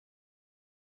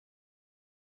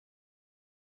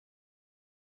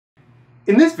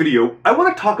In this video, I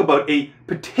want to talk about a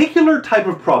particular type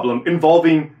of problem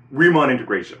involving Riemann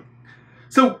integration.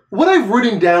 So what I've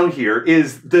written down here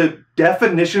is the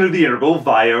definition of the integral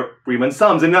via Riemann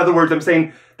sums. In other words, I'm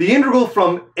saying the integral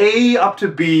from a up to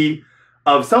b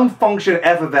of some function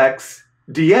f of x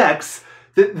dx,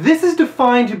 that this is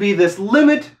defined to be this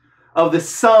limit of the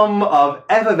sum of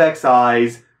f of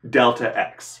xi's delta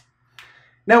x.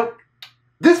 Now,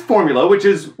 this formula, which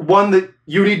is one that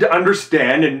you need to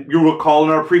understand, and you'll recall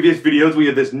in our previous videos we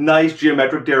had this nice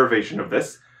geometric derivation of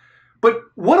this, but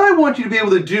what I want you to be able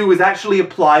to do is actually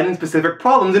apply it in specific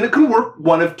problems, and it can work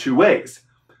one of two ways.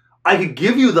 I could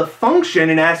give you the function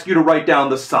and ask you to write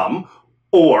down the sum,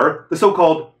 or the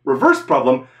so-called reverse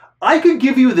problem, I could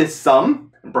give you this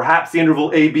sum, and perhaps the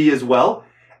interval AB as well,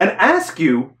 and ask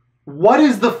you what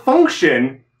is the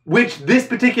function which this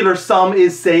particular sum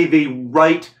is, say, the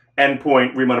right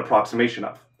endpoint Riemann approximation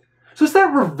of. So it's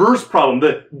that reverse problem,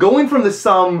 the going from the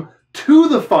sum to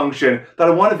the function, that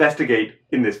I want to investigate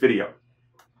in this video.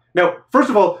 Now, first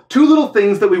of all, two little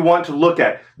things that we want to look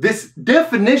at. This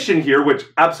definition here, which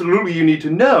absolutely you need to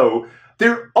know,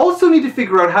 they also need to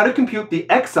figure out how to compute the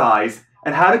xi's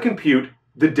and how to compute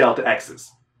the delta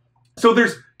x's. So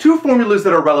there's two formulas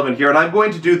that are relevant here, and I'm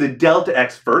going to do the delta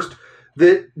x first.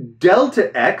 The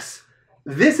delta x,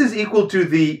 this is equal to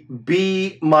the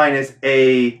b minus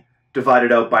a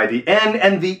divided out by the n,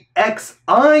 and the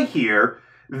xi here,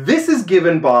 this is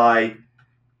given by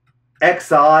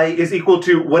xi is equal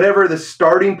to whatever the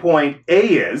starting point a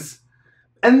is,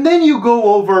 and then you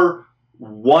go over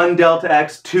 1 delta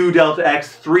x, 2 delta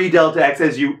x, 3 delta x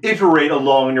as you iterate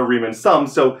along in your Riemann sum.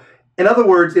 So in other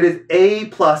words, it is a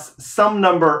plus some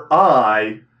number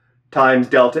I times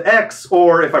delta x,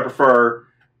 or if I prefer,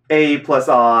 a plus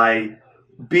I,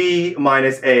 b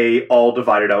minus a, all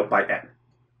divided out by n.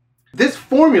 This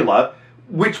formula,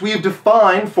 which we've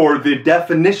defined for the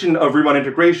definition of Riemann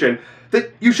integration,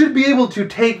 that you should be able to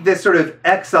take this sort of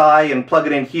xi and plug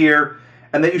it in here,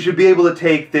 and that you should be able to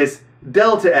take this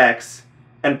delta x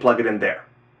and plug it in there.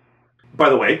 By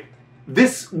the way,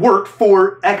 this worked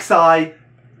for xi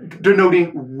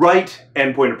denoting right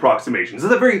endpoint approximations.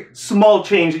 This is a very small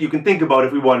change that you can think about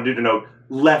if we wanted to denote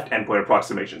left endpoint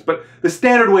approximations. But the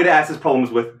standard way to ask this problem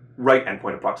is with right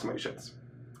endpoint approximations.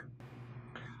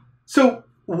 So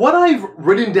what I've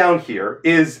written down here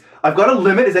is I've got a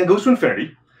limit as n goes to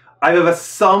infinity. I have a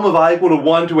sum of I equal to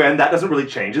 1 to n. That doesn't really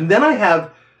change. And then I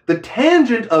have the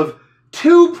tangent of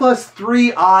 2 plus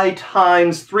 3i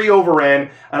times 3 over n,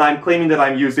 and I'm claiming that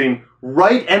I'm using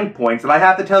right endpoints. And I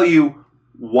have to tell you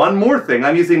one more thing.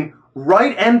 I'm using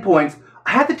right endpoints.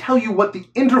 I have to tell you what the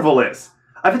interval is.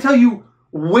 I have to tell you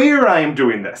where I am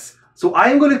doing this. So I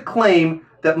am going to claim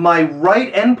that my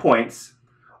right endpoints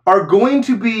are going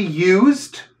to be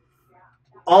used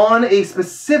on a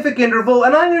specific interval,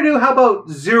 and I'm going to do, how about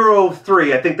 0,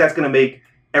 3? I think that's going to make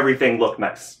everything look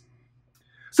nice.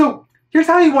 So here's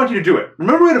how I want you to do it.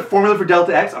 Remember we had a formula for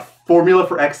delta x, a formula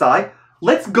for xi?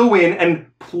 Let's go in and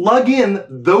plug in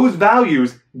those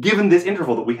values given this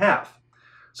interval that we have.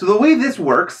 So the way this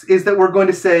works is that we're going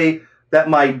to say that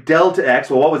my delta x,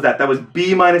 well, what was that? That was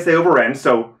b minus a over n,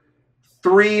 so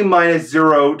 3 minus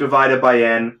 0 divided by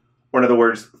n, or in other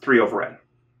words, 3 over n.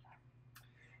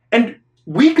 And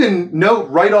we can note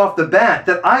right off the bat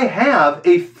that I have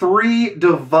a 3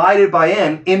 divided by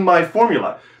n in my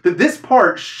formula. That this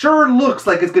part sure looks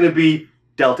like it's going to be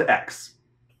delta x.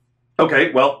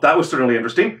 Okay, well, that was certainly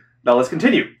interesting. Now let's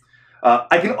continue.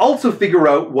 I can also figure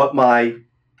out what my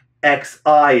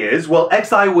xi is. Well,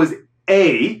 xi was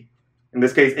a. In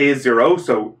this case, a is 0,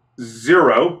 so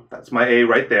 0, that's my a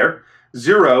right there.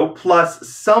 0 plus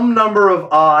some number of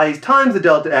i's times the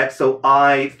delta x, so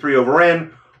I 3 over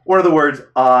n, or in other words,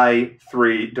 I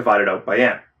 3 divided out by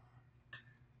n.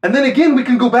 And then again, we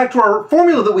can go back to our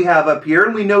formula that we have up here,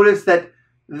 and we notice that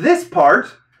this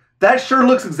part, that sure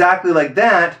looks exactly like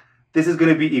that. This is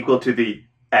going to be equal to the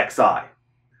xi.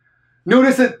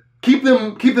 Notice that keep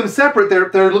them separate.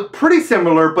 They look pretty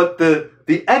similar, but the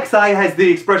xi has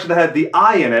the expression that has the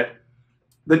I in it.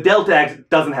 The delta x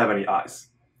doesn't have any i's.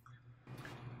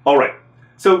 All right,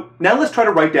 so now let's try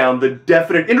to write down the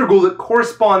definite integral that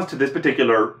corresponds to this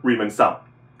particular Riemann sum.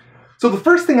 So the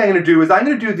first thing I'm going to do is I'm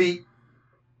going to do the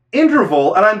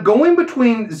interval, and I'm going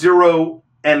between 0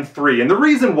 and 3. And the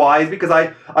reason why is because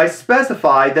I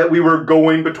specified that we were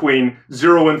going between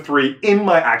 0 and 3 in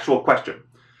my actual question.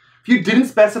 If you didn't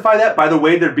specify that, by the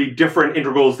way, there'd be different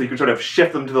integrals that you could sort of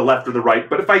shift them to the left or the right.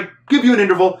 But if I give you an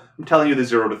interval, I'm telling you the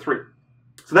 0 to 3.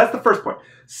 So that's the first point.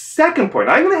 Second point,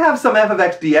 I'm going to have some f of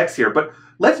x dx here, but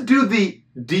let's do the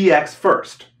dx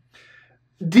first.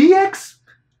 Dx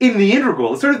in the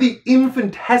integral. It's sort of the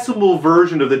infinitesimal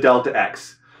version of the delta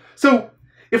x. So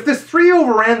if this 3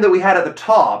 over n that we had at the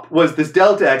top was this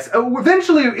delta x,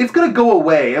 eventually it's going to go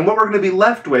away, and what we're going to be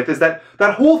left with is that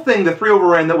whole thing, the 3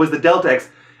 over n that was the delta x,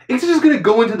 it's just going to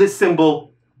go into this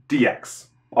symbol dx.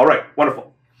 All right,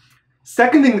 wonderful.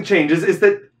 Second thing that changes is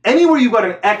that anywhere you've got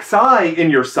an xi in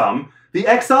your sum, the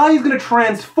xi is going to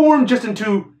transform just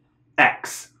into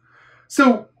x.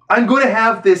 So I'm going to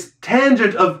have this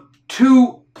tangent of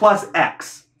 2 plus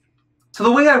x. So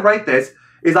the way I write this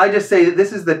is I just say that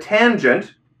this is the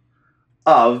tangent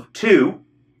of 2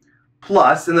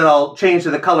 plus, and then I'll change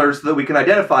to the colors so that we can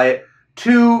identify it,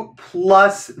 2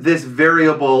 plus this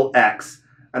variable x,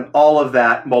 and all of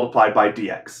that multiplied by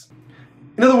dx.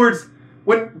 In other words,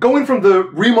 when going from the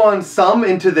Riemann sum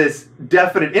into this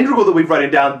definite integral that we've written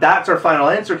down, that's our final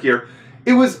answer here.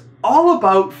 It was all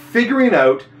about figuring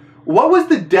out what was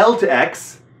the delta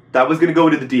x, that was going to go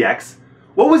into the dx,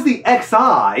 what was the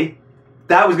xi,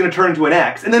 that was going to turn into an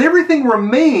x, and then everything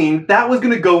remained, that was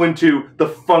going to go into the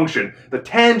function. The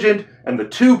tangent and the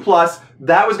 2 plus,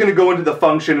 that was going to go into the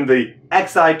function, and the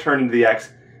xi turned into the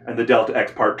x, and the delta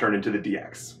x part turned into the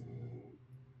dx.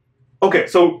 Okay,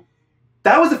 so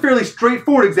that was a fairly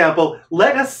straightforward example.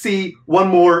 Let us see one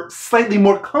more, slightly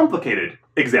more complicated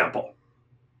example.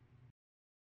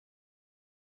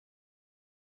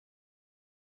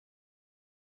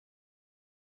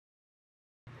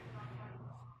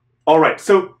 All right,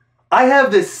 so I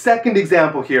have this second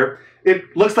example here.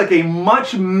 It looks like a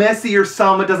much messier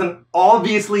sum. It doesn't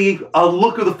obviously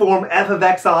look of the form f of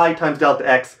xi times delta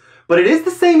x, but it is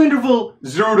the same interval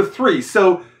 0 to 3.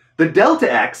 So the delta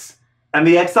x and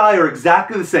the xi are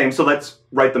exactly the same, so let's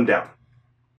write them down.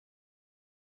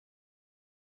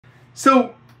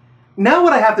 So now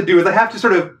what I have to do is I have to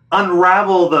sort of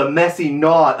unravel the messy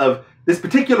knot of this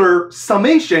particular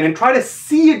summation and try to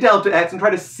see a delta x and try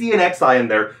to see an xi in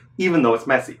there, even though it's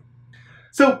messy.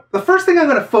 So the first thing I'm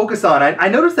going to focus on, I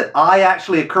notice that I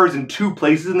actually occurs in 2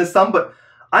 places in the sum, but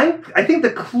I think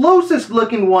the closest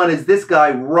looking one is this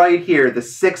guy right here, the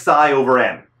 6i over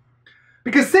n.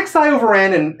 Because 6i over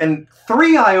n and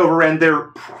 3i over n, they're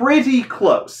pretty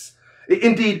close.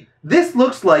 Indeed, this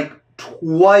looks like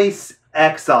twice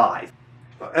xi.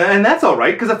 And that's all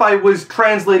right, because if I was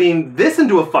translating this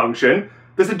into a function,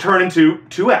 this would turn into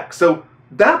 2x. So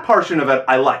that portion of it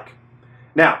I like.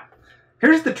 Now,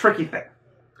 here's the tricky thing.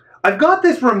 I've got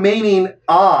this remaining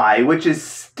I, which is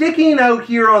sticking out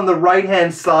here on the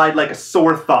right-hand side like a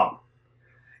sore thumb.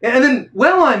 And then,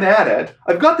 while I'm at it,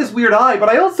 I've got this weird I, but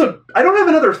I don't have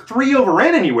another 3 over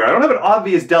n anywhere. I don't have an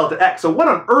obvious delta x. So what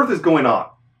on earth is going on?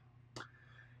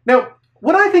 Now,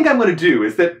 what I think I'm going to do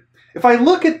is that if I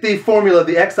look at the formula,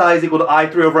 the xi is equal to I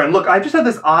 3 over n, look, I just have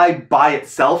this I by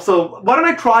itself. So why don't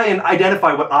I try and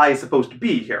identify what I is supposed to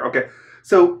be here? Okay,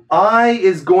 so I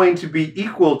is going to be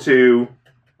equal to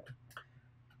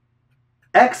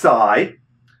xi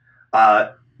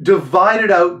divided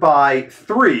out by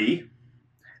 3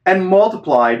 and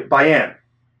multiplied by n.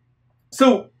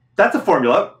 So that's a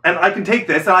formula, and I can take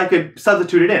this and I could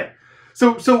substitute it in.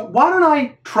 So why don't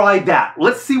I try that?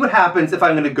 Let's see what happens if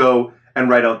I'm going to go and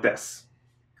write out this.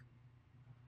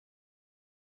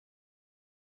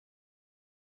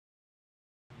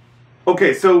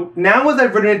 Okay, so now as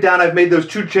I've written it down, I've made those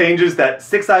 2 changes, that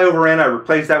 6i over n, I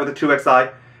replaced that with a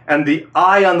 2xi, and the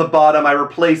I on the bottom, I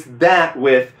replaced that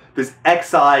with this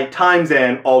xi times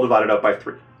n, all divided out by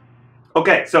 3.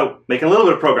 Okay, so making a little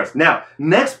bit of progress. Now,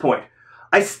 next point.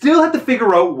 I still have to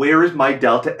figure out where is my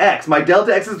delta x. My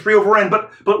delta x is 3 over n,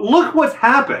 but look what's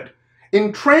happened.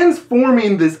 In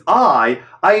transforming this I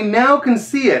now can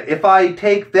see it. If I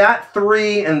take that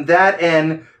 3 and that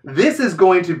n, this is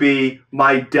going to be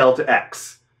my delta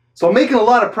x. So I'm making a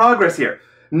lot of progress here.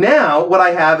 Now, what I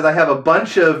have is I have a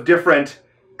bunch of different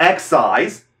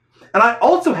xi's, and I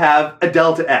also have a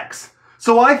delta x.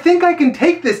 So I think I can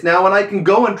take this now and I can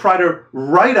go and try to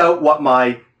write out what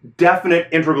my definite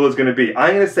integral is going to be.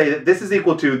 I'm going to say that this is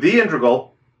equal to the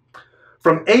integral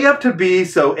from a up to b,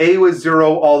 so a was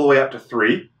 0 all the way up to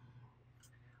 3.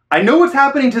 I know what's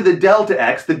happening to the delta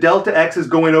x. The delta x is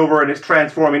going over and it's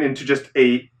transforming into just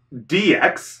a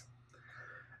dx.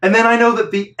 And then I know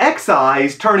that the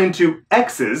xi's turn into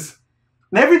x's,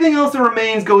 and everything else that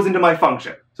remains goes into my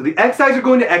function. So the xi's are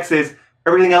going to x's,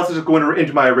 everything else is just going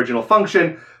into my original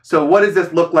function. So what does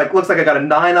this look like? Looks like I got a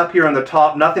 9 up here on the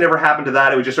top. Nothing ever happened to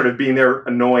that. It was just sort of being there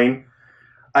annoying.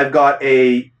 I've got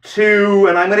a 2,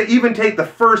 and I'm going to even take the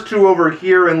first 2 over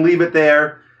here and leave it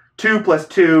there. 2 plus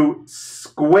 2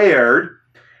 squared.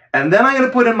 And then I'm going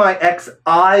to put in my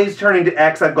xi's turning to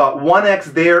x. I've got 1x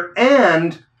there,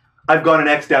 and I've got an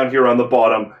x down here on the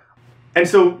bottom. And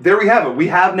so there we have it. We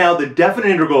have now the definite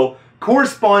integral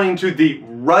corresponding to the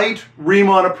right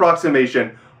Riemann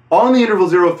approximation on the interval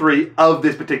 0, 3 of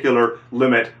this particular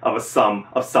limit of a sum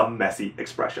of some messy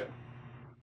expression.